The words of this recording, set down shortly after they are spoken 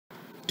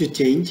To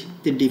change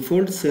the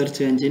default search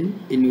engine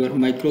in your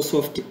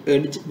Microsoft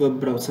Edge web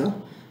browser,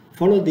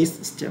 follow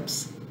these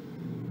steps.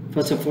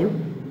 First of all,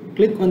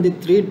 click on the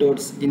three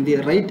dots in the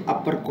right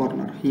upper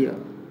corner here.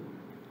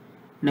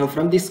 Now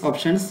from these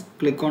options,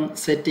 click on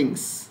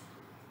Settings.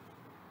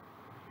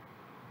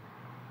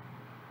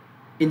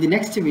 In the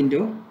next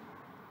window,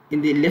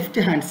 in the left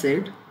hand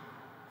side,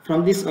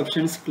 from these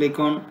options, click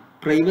on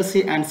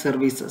Privacy and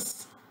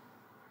Services.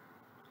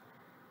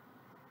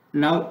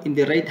 Now in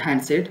the right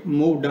hand side,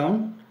 move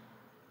down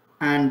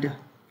and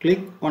click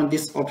on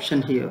this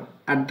option here,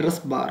 Address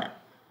Bar.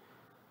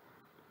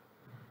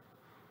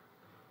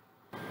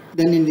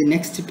 Then in the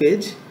next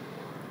page,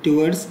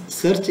 towards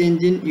search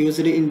engine used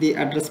in the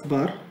address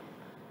bar,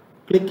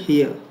 click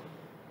here.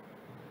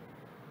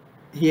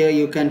 Here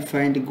you can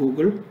find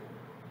Google.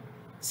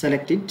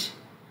 Select it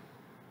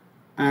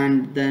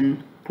and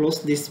then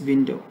close this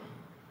window.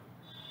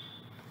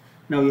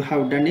 Now you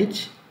have done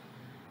it.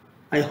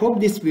 I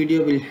hope this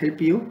video will help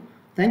you.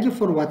 Thank you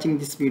for watching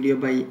this video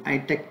by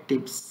iTech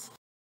Tips.